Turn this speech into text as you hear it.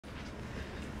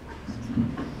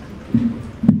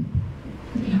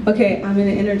Okay, I'm going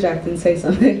to interject and say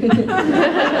something.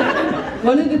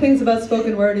 One of the things about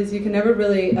spoken word is you can never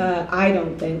really, I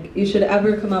don't think, you should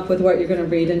ever come up with what you're going to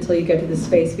read until you get to the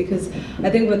space, because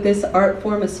I think with this art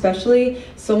form especially,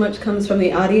 so much comes from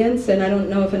the audience, and I don't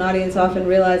know if an audience often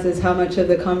realizes how much of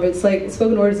the it's like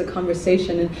spoken word is a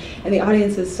conversation, and the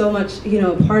audience is so much, you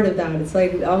know, part of that. It's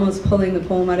like almost pulling the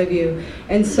poem out of you.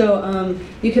 And so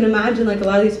you can imagine, like, a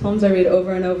lot of these poems I read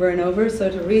over and over and over, so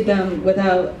to read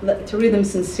them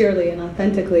sincerely and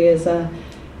authentically is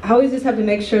I always just have to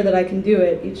make sure that I can do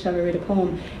it each time I read a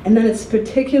poem. And then it's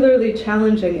particularly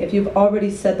challenging if you've already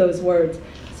said those words.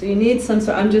 So you need some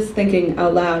sort, I'm just thinking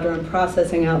out loud, or I'm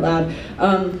processing out loud.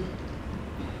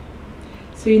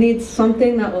 So you need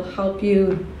something that will help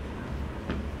you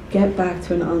get back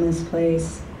to an honest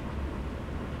place.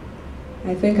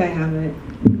 I think I have it.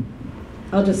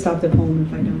 I'll just stop the poem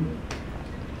if I don't.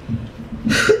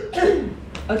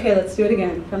 Okay, let's do it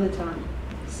again from the top.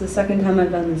 It's the second time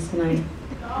I've done this tonight.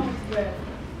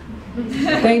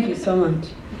 Thank you so much.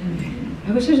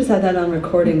 I wish I just had that on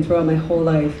recording throughout my whole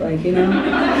life, like, you know?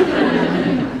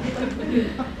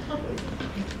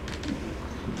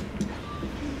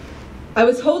 I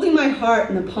was holding my heart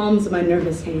in the palms of my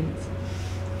nervous hands.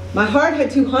 My heart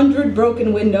had 200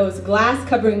 broken windows, glass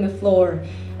covering the floor,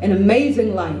 an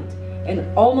amazing light in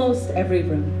almost every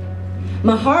room.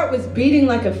 My heart was beating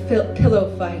like a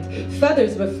pillow fight.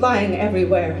 Feathers were flying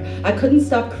everywhere. I couldn't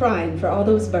stop crying for all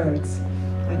those birds.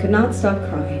 I could not stop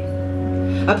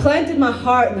crying. I planted my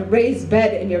heart in the raised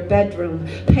bed in your bedroom.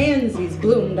 Pansies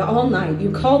bloomed all night. You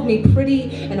called me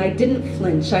pretty and I didn't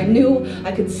flinch. I knew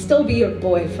I could still be your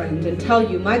boyfriend and tell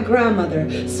you my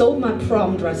grandmother sewed my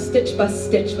prom dress stitch by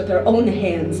stitch with her own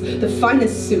hands. The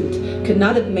finest suit could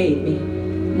not have made me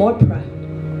more proud.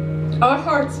 Our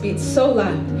hearts beat so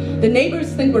loud. The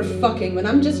neighbors think we're fucking when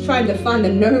I'm just trying to find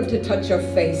the nerve to touch your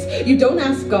face. You don't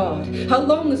ask God how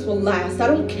long this will last. I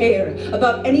don't care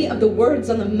about any of the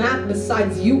words on the map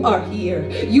besides you are here.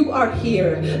 You are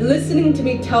here, listening to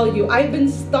me tell you I've been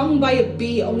stung by a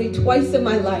bee only twice in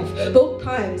my life. Both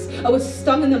times I was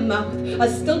stung in the mouth. I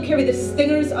still carry the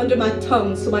stingers under my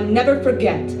tongue so I never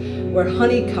forget where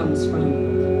honey comes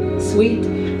from. Sweet,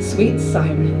 sweet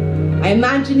siren. I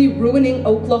imagine you ruining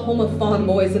Oklahoma farm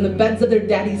boys in the beds of their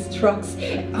daddy's trucks.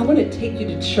 I want to take you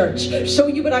to church, show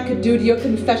you what I could do to your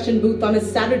confession booth on a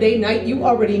Saturday night. You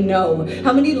already know.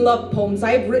 How many love poems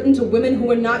I have written to women who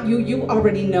were not you, you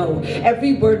already know.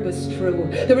 Every word was true.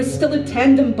 There was still a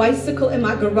tandem bicycle in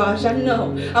my garage. I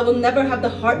know I will never have the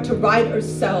heart to ride or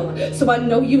sell. So I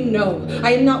know you know.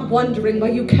 I am not wondering why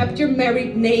you kept your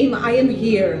married name. I am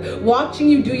here, watching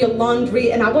you do your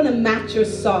laundry, and I want to match your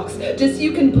socks. Just so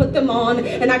you can put them on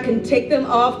and I can take them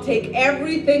off, take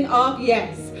everything off.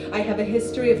 Yes, I have a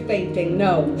history of fainting.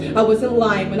 No, I wasn't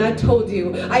lying when I told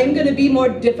you I am going to be more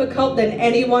difficult than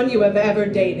anyone you have ever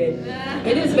dated.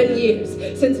 It has been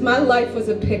years since my life was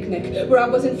a picnic where I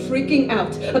wasn't freaking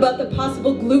out about the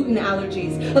possible gluten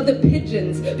allergies of the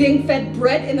pigeons being fed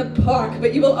bread in the park,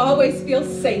 but you will always feel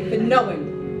safe in knowing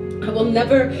I will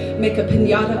never make a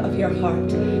piñata of your heart.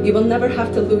 You will never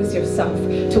have to lose yourself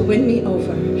to win me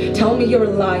over. Tell me you're a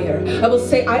liar. I will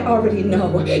say I already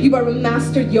know. You are a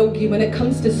master yogi when it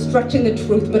comes to stretching the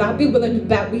truth, but I'd be willing to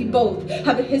bet we both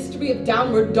have a history of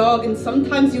downward dog, and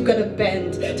sometimes you gotta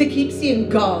bend to keep seeing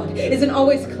God. Isn't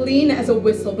always clean as a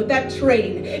whistle, but that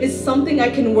train is something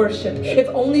I can worship, if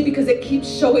only because it keeps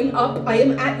showing up. I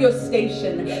am at your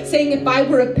station, saying if I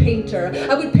were a painter,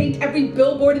 I would paint every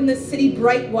billboard in the city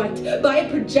bright white, buy a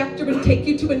projector and take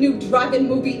you to a new drive-in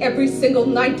movie every single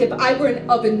night. If I were an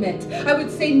oven mitt, I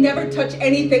would say never touch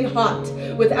anything hot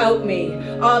without me.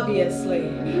 Obviously,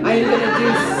 I am gonna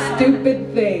do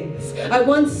stupid things. I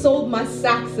once sold my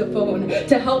saxophone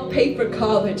to help pay for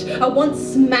college. I once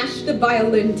smashed a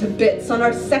violin to bits on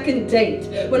our second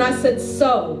date when I said,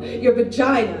 so, your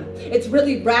vagina, it's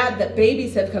really rad that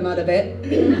babies have come out of it.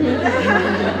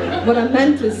 What I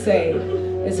meant to say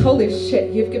is, holy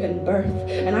shit, you've given birth,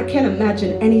 and I can't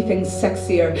imagine anything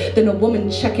sexier than a woman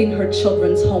checking her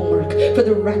children's homework. For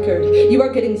the record, you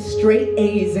are getting straight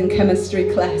A's in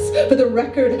chemistry class. For the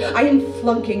record, I am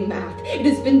flunking math. It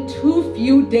has been too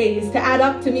few days to add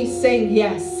up to me saying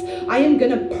yes. I am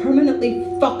gonna permanently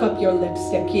fuck up your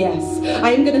lipstick, yes.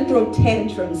 I am gonna throw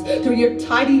tantrums through your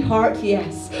tidy heart,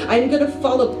 yes. I am gonna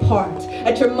fall apart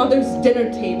at your mother's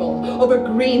dinner table over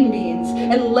green beans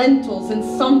and lentils and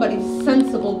somebody's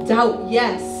sensible doubt,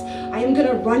 yes. I am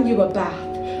gonna run you a bath.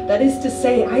 That is to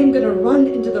say, I am gonna run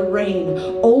into the rain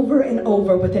over and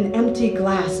over with an empty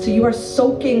glass till you are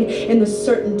soaking in the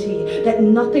certainty that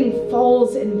nothing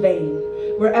falls in vain.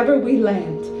 Wherever we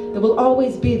land, there will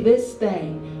always be this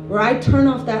day where I turn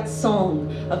off that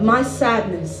song of my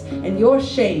sadness and your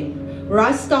shame, where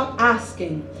I stop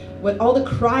asking what all the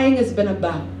crying has been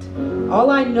about. All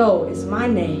I know is my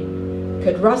name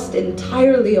could rust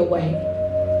entirely away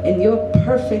in your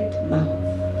perfect mouth.